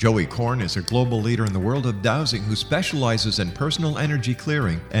 Joey Korn is a global leader in the world of dowsing who specializes in personal energy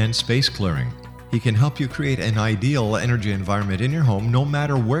clearing and space clearing. He can help you create an ideal energy environment in your home no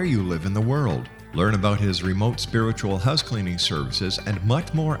matter where you live in the world. Learn about his remote spiritual house cleaning services and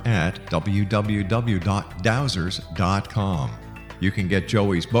much more at www.dowsers.com. You can get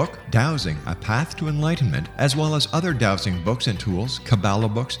Joey's book, Dowsing, A Path to Enlightenment, as well as other dowsing books and tools, Kabbalah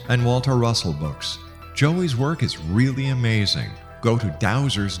books, and Walter Russell books. Joey's work is really amazing. Go to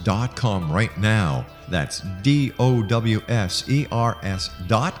dowsers.com right now. That's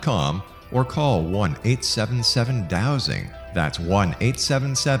DOWSERS.com or call 1-877-DOWSING. That's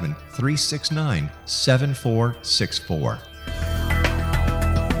 1-877-369-7464.